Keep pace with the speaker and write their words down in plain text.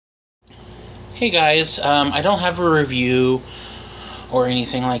Hey guys, I don't have a review or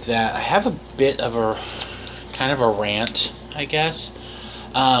anything like that. I have a bit of a kind of a rant, I guess.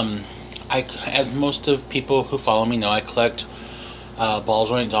 Um, as most of people who follow me know, I collect ball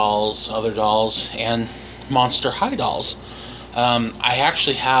joint dolls, other dolls, and Monster High dolls. I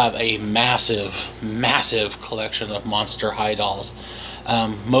actually have a massive collection of Monster High dolls.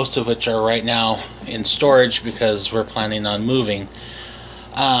 Most of which are right now in storage because we're planning on moving.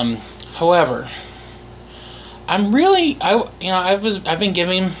 However, I've been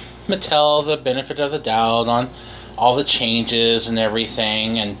giving Mattel the benefit of the doubt on all the changes and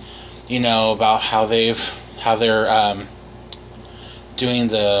everything, and about how they're doing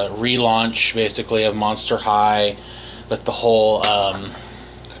the relaunch basically of Monster High with the whole the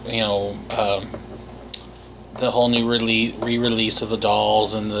whole new re-release of the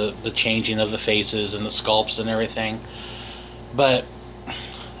dolls and the changing of the faces and the sculpts and everything.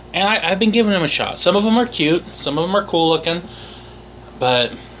 I've been giving them a shot. Some of them are cute, some of them are cool looking,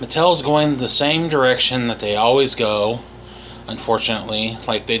 but Mattel's going the same direction that they always go, unfortunately,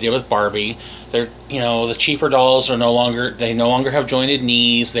 like they did with Barbie. The cheaper dolls are no longer have jointed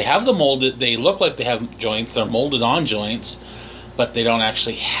knees. They have they look like they have joints, they're molded on joints, but they don't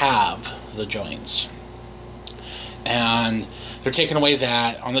actually have the joints. And they're taking away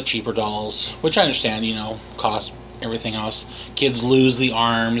that on the cheaper dolls, which I understand, cost everything else. Kids lose the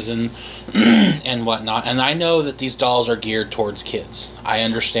arms and and whatnot. And I know that these dolls are geared towards kids. I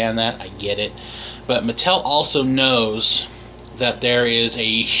understand that. I get it. But Mattel also knows that there is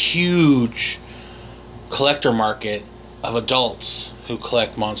a huge collector market of adults who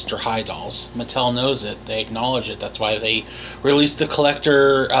collect Monster High dolls. Mattel knows it. They acknowledge it. That's why they released the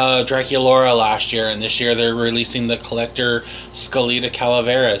collector Draculaura last year, and this year they're releasing the collector Skeleta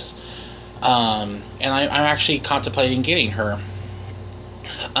Calaveras. And I'm actually contemplating getting her.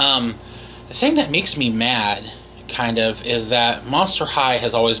 The thing that makes me mad, kind of, is that Monster High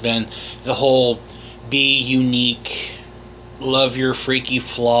has always been the whole be unique, love your freaky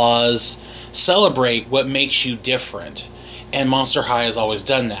flaws, celebrate what makes you different. And Monster High has always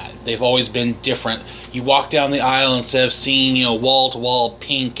done that. They've always been different. You walk down the aisle instead of seeing, wall-to-wall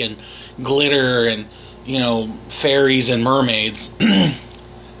pink and glitter and, fairies and mermaids.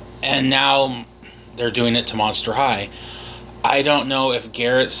 And now they're doing it to Monster High. I don't know if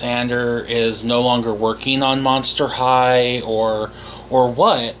Garrett Sander is no longer working on Monster High or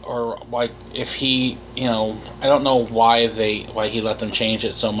what, or why, if he, I don't know why he let them change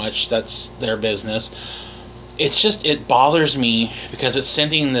it so much. That's their business. It bothers me because it's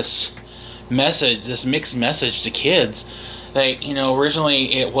sending this mixed message to kids that,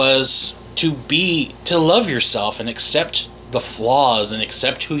 originally it was to love yourself and accept the flaws and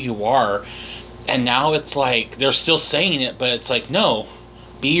accept who you are, and now it's like they're still saying it, but it's like, no,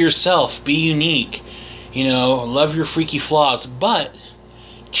 be yourself, be unique, love your freaky flaws, but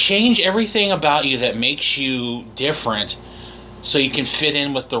change everything about you that makes you different so you can fit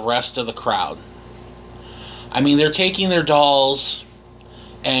in with the rest of the crowd. I mean, they're taking their dolls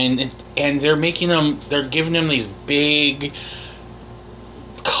and they're giving them these big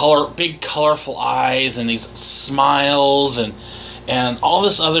colorful eyes and these smiles and all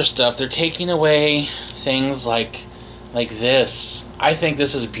this other stuff. They're taking away things like this. I think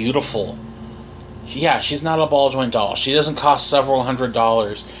this is beautiful. Yeah, she's not a ball joint doll. She doesn't cost several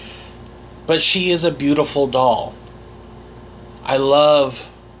 $100s, but she is a beautiful doll. I love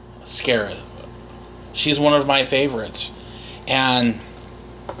Scarab. She's one of my favorites, and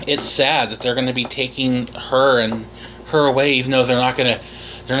it's sad that they're going to be taking her away, even though they're not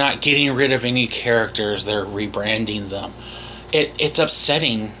getting rid of any characters. They're rebranding them. It's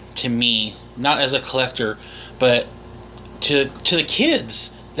upsetting to me, not as a collector, but to the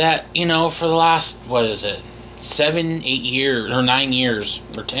kids that, for the last, 7, 8 years, or 9 years,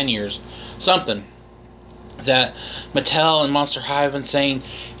 or 10 years, something, that Mattel and Monster High have been saying,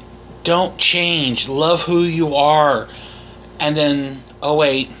 don't change, love who you are. And then, oh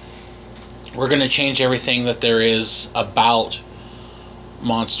wait, we're going to change everything that there is about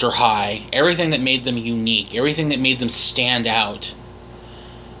Monster High, everything that made them unique, everything that made them stand out.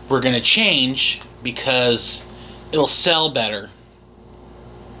 We're going to change because it'll sell better,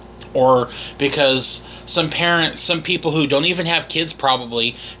 or because some people who don't even have kids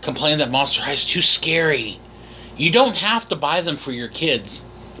probably complain that Monster High is too scary. You don't have to buy them for your kids.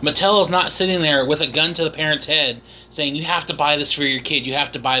 Mattel is not sitting there with a gun to the parent's head saying, you have to buy this for your kid, you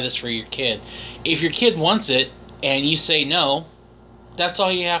have to buy this for your kid. If your kid wants it and you say no, that's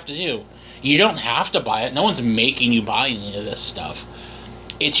all you have to do. You don't have to buy it. No one's making you buy any of this stuff.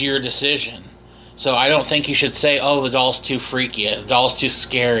 It's your decision. So I don't think you should say, oh, the doll's too freaky, the doll's too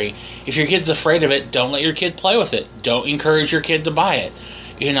scary. If your kid's afraid of it, don't let your kid play with it. Don't encourage your kid to buy it,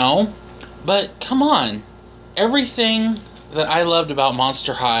 you know? But come on. Everything that I loved about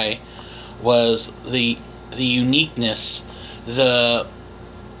Monster High was the uniqueness. It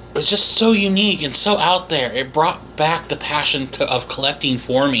was just so unique and so out there. It brought back the passion of collecting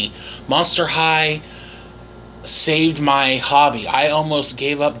for me. Monster High saved my hobby. I almost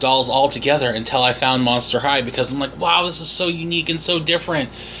gave up dolls altogether until I found Monster High, because I'm like, wow, this is so unique and so different.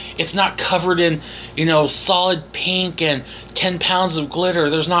 It's not covered in, solid pink and 10 pounds of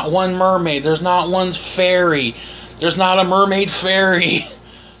glitter. There's not one mermaid. There's not one fairy. There's not a mermaid fairy.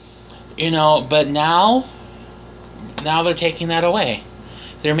 But now they're taking that away.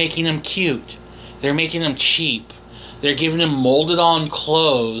 They're making them cute. They're making them cheap. They're giving them molded on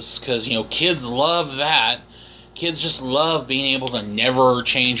clothes, because, kids love that. Kids just love being able to never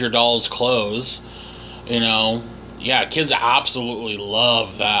change your doll's clothes. Yeah, kids absolutely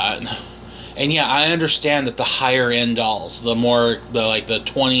love that. And yeah, I understand that the higher end dolls, the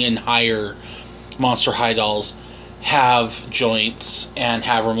 20 and higher Monster High dolls have joints and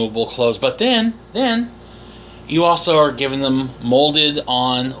have removable clothes. But then you also are giving them molded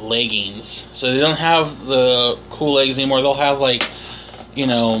on leggings. So they don't have the cool legs anymore. They'll have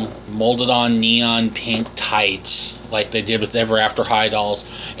molded on neon pink tights like they did with Ever After High dolls.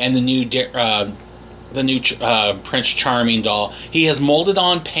 And the new Prince Charming doll, he has molded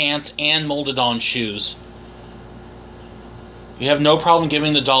on pants and molded on shoes. You have no problem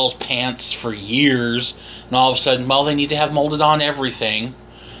giving the dolls pants for years, and all of a sudden, well, they need to have molded on everything,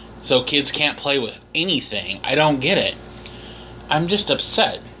 so kids can't play with anything. I don't get it. I'm just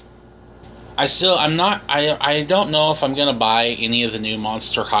upset. I don't know if I'm gonna buy any of the new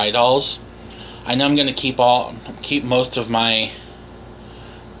Monster High dolls. I know I'm gonna keep most of my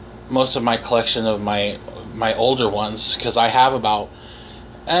collection of my older ones, because I have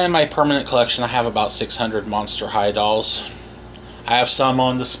in my permanent collection, I have about 600 Monster High dolls. I have some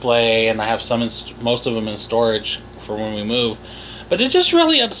on display, and I have most of them in storage for when we move. But it just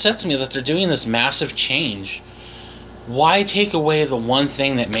really upsets me that they're doing this massive change. Why take away the one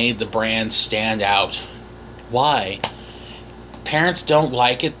thing that made the brand stand out? Why? Parents don't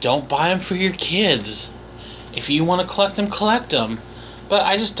like it, don't buy them for your kids. If you want to collect them, collect them. But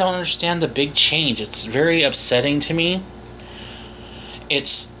I just don't understand the big change. It's very upsetting to me.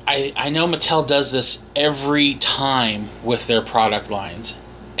 I know Mattel does this every time with their product lines.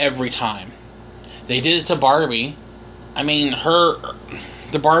 Every time. They did it to Barbie. I mean,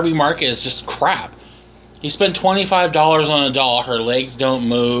 the Barbie market is just crap. You spend $25 on a doll, her legs don't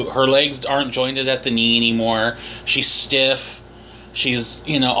move, her legs aren't jointed at the knee anymore, she's stiff, she's,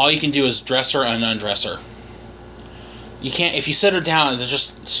 all you can do is dress her and undress her. You can't, if you sit her down and they're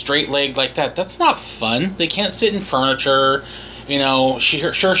just straight legged like that, that's not fun. They can't sit in furniture, sure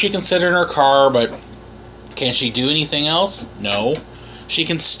she can sit in her car, but can she do anything else? No. She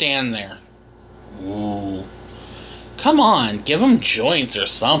can stand there. Ooh. Come on, give them joints or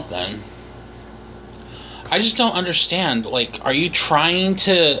something. I just don't understand. Are you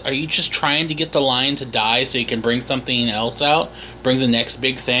just trying to get the line to die so you can bring something else out? Bring the next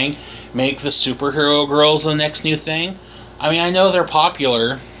big thing? Make the superhero girls the next new thing? I mean, I know they're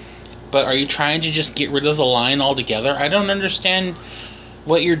popular, but are you trying to just get rid of the line altogether? I don't understand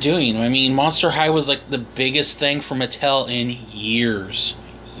what you're doing. I mean, Monster High was the biggest thing for Mattel in years.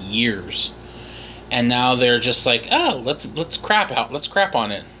 And now they're just oh, let's crap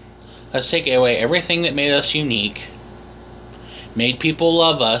on it. Let's take away everything that made us unique, made people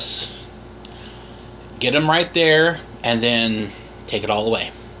love us, get them right there, and then take it all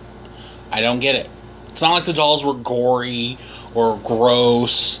away. I don't get it. It's not like the dolls were gory or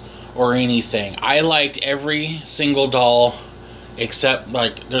gross or anything. I liked every single doll except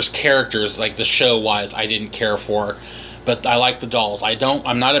there's characters the show-wise I didn't care for. But I like the dolls.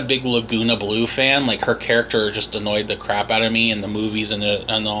 I'm not a big Laguna Blue fan. Her character just annoyed the crap out of me in the movies and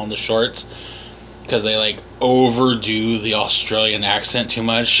on the shorts. Because they, overdo the Australian accent too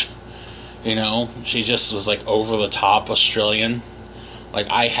much. She just was, over the top Australian.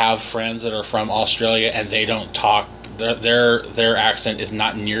 I have friends that are from Australia and they don't talk. Their accent is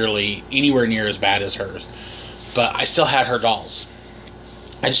not anywhere near as bad as hers. But I still had her dolls.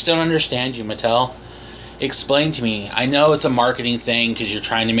 I just don't understand you, Mattel. Explain to me. I know it's a marketing thing because you're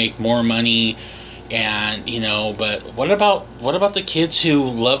trying to make more money, and but what about the kids who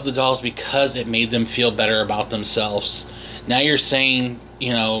love the dolls because it made them feel better about themselves? Now you're saying,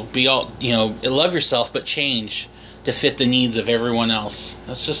 love yourself but change to fit the needs of everyone else.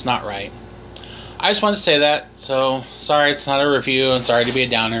 That's just not right. I just wanted to say that. So sorry it's not a review, and sorry to be a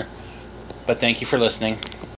downer. But thank you for listening.